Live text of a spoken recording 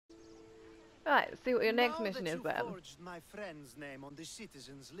Right, let's see what your next Now mission that is you then. forged my friend's name on the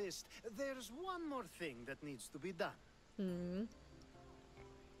citizens list, there's one more thing that needs to be done. Hmm.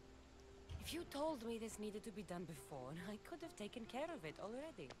 If you told me this needed to be done before, I could have taken care of it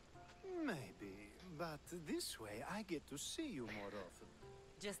already. Maybe, but this way I get to see you more often.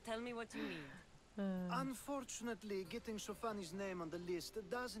 Just tell me what you need. Unfortunately, getting Sofani's name on the list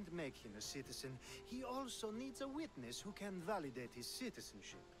doesn't make him a citizen. He also needs a witness who can validate his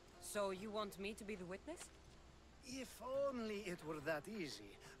citizenship. So you want me to be the witness? If only it were that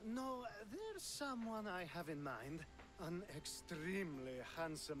easy. No, there's someone I have in mind. An extremely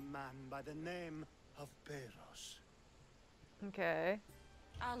handsome man by the name of Peros. Okay.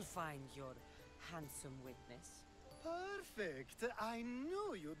 I'll find your handsome witness. Perfect! I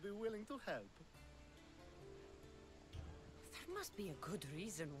knew you'd be willing to help. There must be a good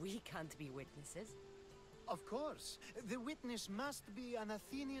reason we can't be witnesses. Of course. The witness must be an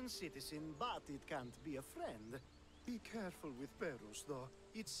Athenian citizen, but it can't be a friend. Be careful with Peros, though.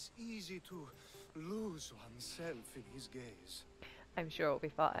 It's easy to lose oneself in his gaze. I'm sure it'll be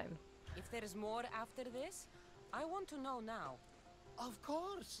fine. If there's more after this, I want to know now. Of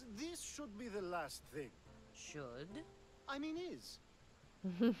course, this should be the last thing. Should? I mean, is.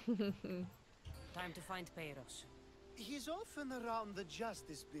 Time to find Peros. He's often around the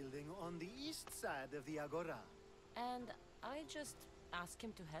Justice Building on the east side of the Agora. And I just ask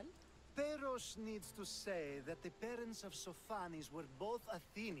him to help? Peros needs to say that the parents of Sophanis were both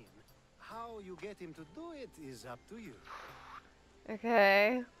Athenian. How you get him to do it is up to you.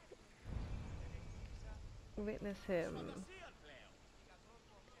 Okay. Witness him.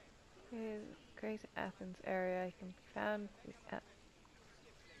 In Greater Athens area, he can be found at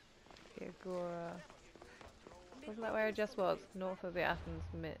the Agora. Wasn't that where it just was? North of the Athens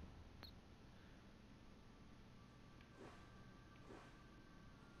Mint.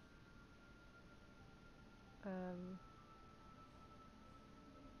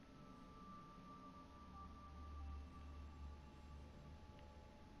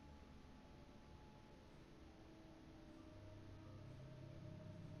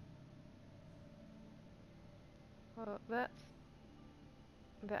 Well, that's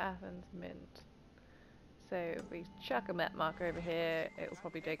the Athens Mint. So if we chuck a map marker over here, it will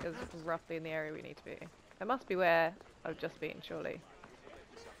probably take us roughly in the area we need to be. That must be where I've just been, surely.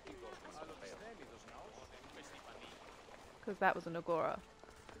 Because that was an agora.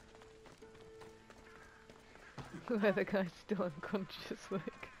 Where the guy's still unconscious,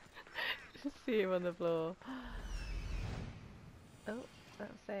 like. Just see him on the floor. Oh,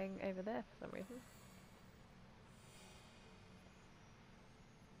 that's saying over there for some reason.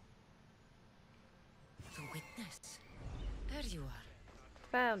 The witness. There you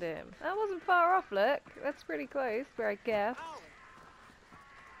are. Found him. That wasn't far off, look. That's pretty close, where I guessed.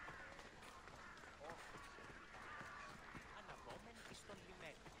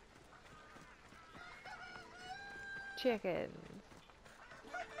 Chickens.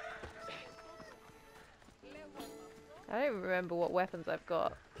 I don't even remember what weapons I've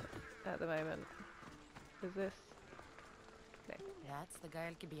got at the moment. Is this? No. That's the guy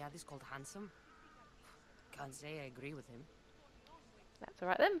Alkibiades called handsome? Can't say I agree with him. That's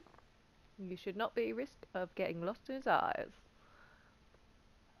alright then. You should not be at risk of getting lost in his eyes.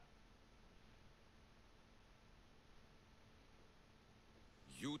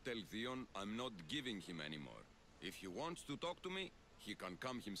 You tell Theon I'm not giving him anymore. If he wants to talk to me, he can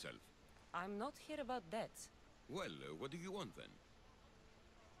come himself. I'm not here about debts. Well, what do you want then?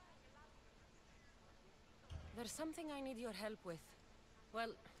 There's something I need your help with. Well,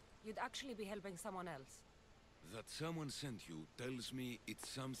 you'd actually be helping someone else. That someone sent you tells me it's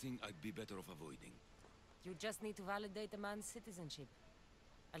something I'd be better off avoiding. You just need to validate a man's citizenship.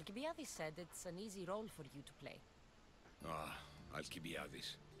 Alkibiades said it's an easy role for you to play. Ah,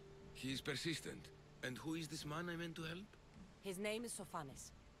 Alkibiades. He's persistent. And who is this man I meant to help? His name is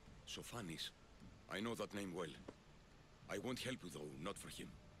Sophanis. Sophanis. I know that name well. I won't help you though, not for him.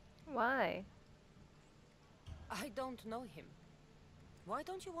 Why? I don't know him. Why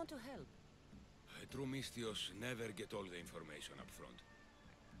don't you want to help? True Mystios never get all the information up front.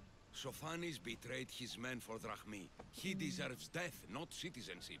 Sophanis betrayed his men for Drachmi. He deserves death, not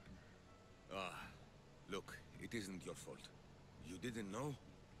citizenship. Ah, look, it isn't your fault. You didn't know,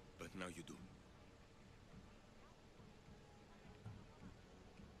 but now you do.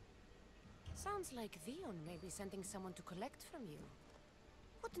 Sounds like Theon may be sending someone to collect from you.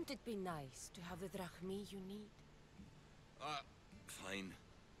 Wouldn't it be nice to have the drachmi you need? Fine.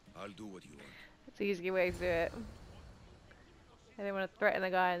 I'll do what you want. It's the easy way to do it. I didn't want to threaten the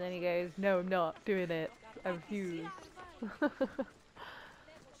guy and then he goes, no, I'm not doing it. I refuse.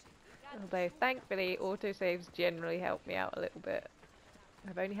 Although thankfully autosaves generally help me out a little bit.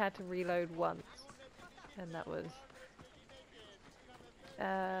 I've only had to reload once, and that was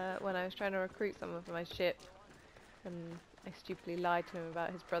when I was trying to recruit someone for my ship, and I stupidly lied to him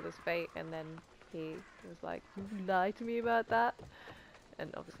about his brother's fate, and then he was like, "You lied to me about that?"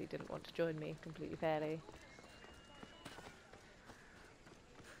 And obviously didn't want to join me completely fairly.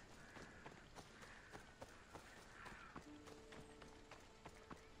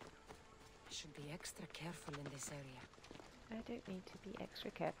 I should be extra careful in this area. I don't need to be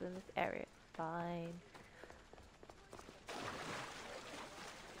extra careful in this area. It's fine.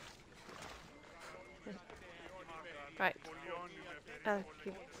 Right.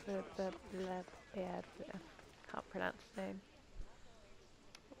 Alkibiades. Can't pronounce his name.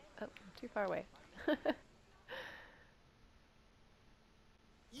 Oh, too far away.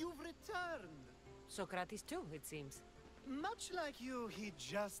 You've returned! Socrates too, it seems. Much like you, he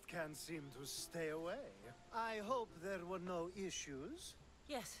just can't seem to stay away. I hope there were no issues.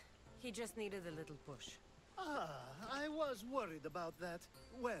 Yes, he just needed a little push. Ah, I was worried about that.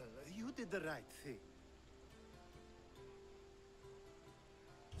 Well, you did the right thing.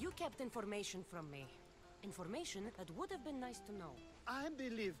 You kept information from me. Information that would have been nice to know. I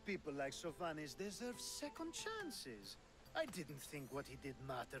believe people like Sophanis deserve second chances. I didn't think what he did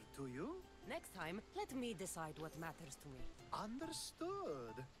mattered to you. Next time, let me decide what matters to me.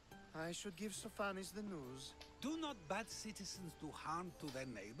 Understood. I should give Sophanis the news. Do not bad citizens do harm to their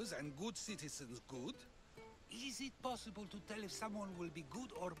neighbors and good citizens good? Is it possible to tell if someone will be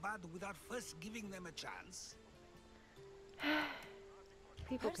good or bad without first giving them a chance?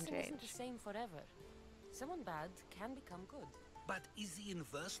 People can Person change. isn't the same forever. Someone bad can become good. But is the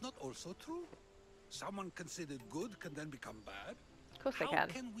inverse not also true? Someone considered good can then become bad? Of course they How can.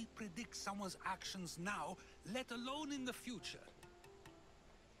 can we predict someone's actions now, let alone in the future?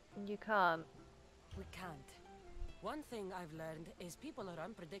 You can't. We can't. One thing I've learned is people are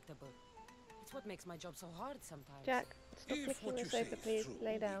unpredictable. It's what makes my job so hard sometimes. Jack, stop If clicking what the you say sofa, is please. true,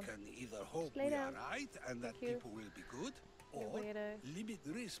 Lay down. we can either hope lay we down. are right and that Thank you. people will be good, You or weirdo. limit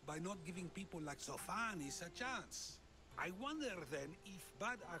risk by not giving people like Sophanis a chance. I wonder then if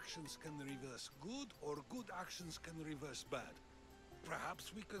bad actions can reverse good or good actions can reverse bad.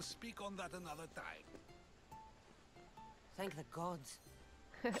 Perhaps we can speak on that another time. Thank the gods.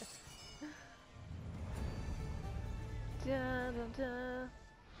 Dun, dun, dun.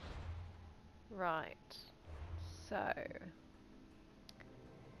 Right. So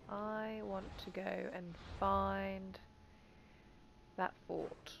I want to go and find that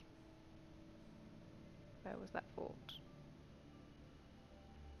fort. Where was that fort?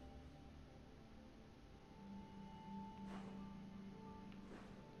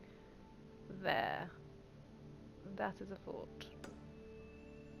 There. That is a fort.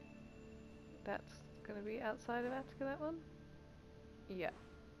 That's going to be outside of Attica, that one? Yeah.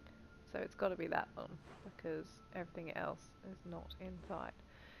 So it's got to be that one, because everything else is not inside.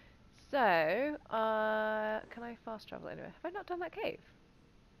 So, can I fast travel anywhere? Have I not done that cave?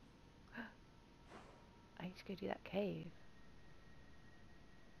 I need to go do that cave.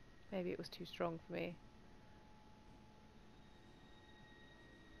 Maybe it was too strong for me.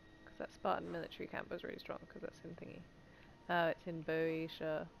 Because that Spartan military camp was really strong, because that's in thingy. Oh, it's in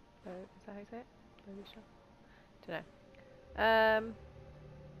Boeotia. Is that how you say it? Boeotia? Don't know.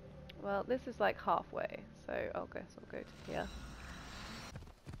 Well, this is like halfway, so I'll guess I'll go to here.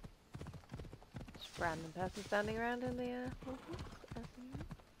 Just random person standing around in the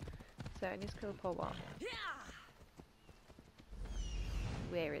So I need to kill Paul One.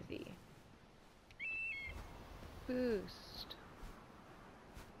 Where is he? Boost.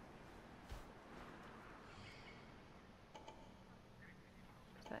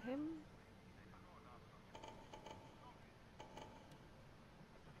 Is that him?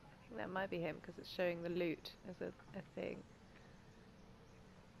 That might be him because it's showing the loot as a thing.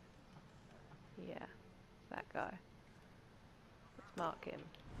 Yeah, that guy. Let's mark him.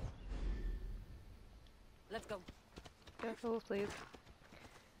 Let's go. Go forward, please.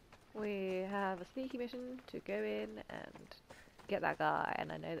 We have a sneaky mission to go in and get that guy,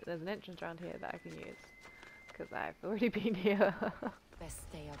 and I know that there's an entrance around here that I can use because I've already been here. Best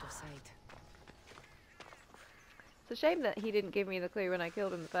stay out of sight. It's a shame that he didn't give me the clue when I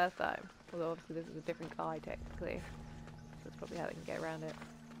killed him the first time. Although obviously this is a different guy technically. So that's probably how they can get around it.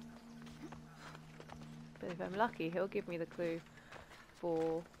 But if I'm lucky, he'll give me the clue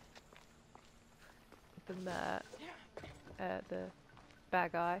for the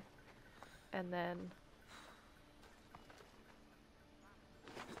bad guy. And then...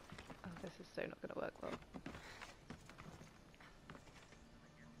 Oh, this is so not going to work well.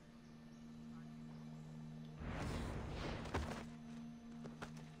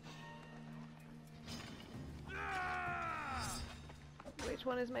 Which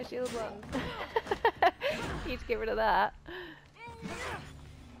one is my shield one? Need to get rid of that.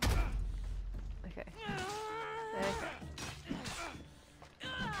 Okay. Okay.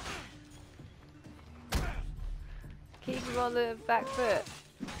 Keep him on the back foot.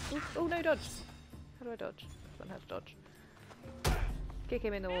 Ooh, oh no, dodge. How do I dodge? I don't know how to dodge. Kick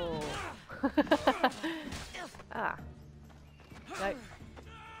him in the wall. Ah. No.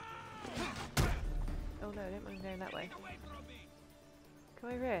 Oh no, I don't mind going that way.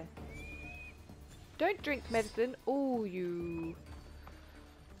 Come over here. Don't drink medicine. Oh, you.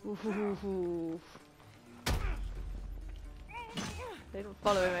 Ooh. They didn't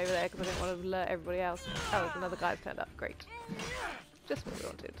follow him over there because I didn't want to alert everybody else. Oh, there's another guy's turned up. Great. Just what we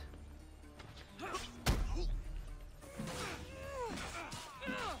wanted.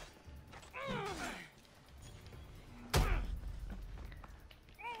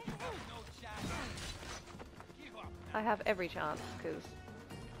 I have every chance because...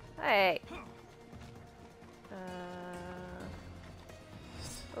 Hey!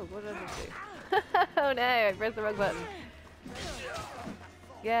 Oh, what did I just do? Oh no, I pressed the wrong button.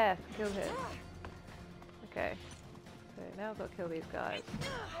 Yes, kill him. Okay. So now I've got to kill these guys.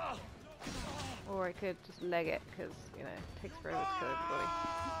 Or I could just leg it, because, you know, it takes forever to kill everybody.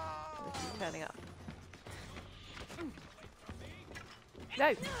 This is turning up.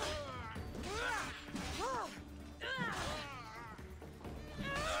 No!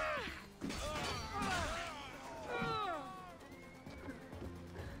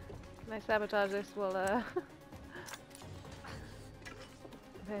 Can I sabotage this while they're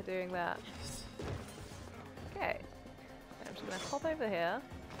doing that? Okay. So I'm just going to hop over here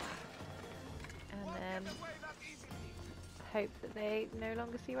and then hope that they no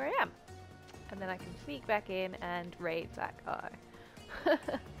longer see where I am. And then I can sneak back in and raid that guy.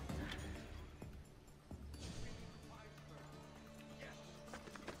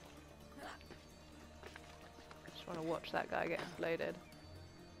 Just want to watch that guy get exploded.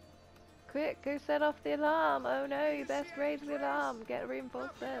 Quick, go set off the alarm! Oh no, you best raise the alarm! Get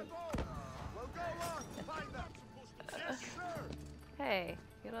reinforcements! Hey,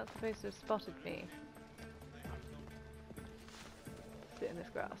 you're not supposed to have spotted me. Sit in this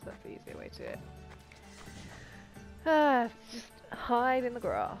grass, that's the easier way to it. Ah, just hide in the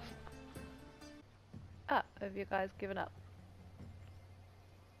grass. Ah, have you guys given up?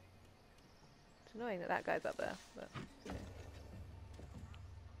 It's annoying that that guy's up there, but you know.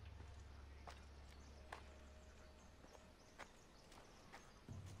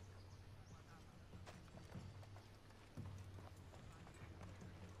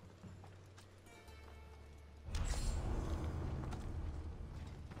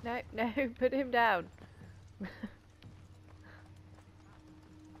 No, no, put him down.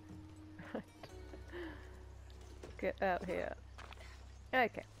 Right. Get out here.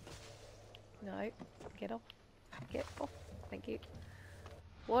 Okay. No, get off. Get off. Thank you.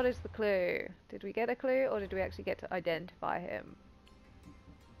 What is the clue? Did we get a clue or did we actually get to identify him?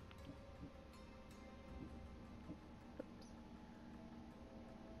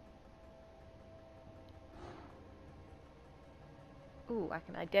 Ooh, I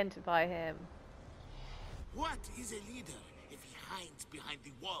can identify him. What is a leader if he hides behind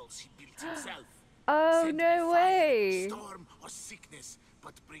the walls he built himself? Oh, Send no me way! fire, storm or sickness,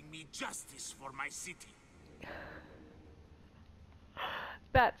 but bring me justice for my city.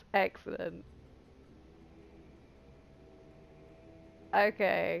 That's excellent.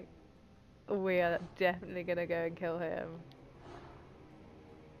 Okay. We are definitely gonna go and kill him.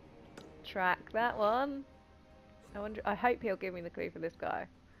 Track that one. I hope he'll give me the clue for this guy.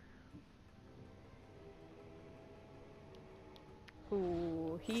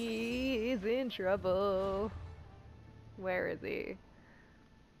 Ooh, he's in trouble. Where is he?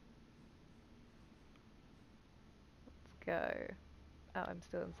 Let's go. Oh, I'm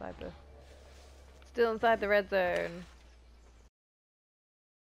still inside the red zone.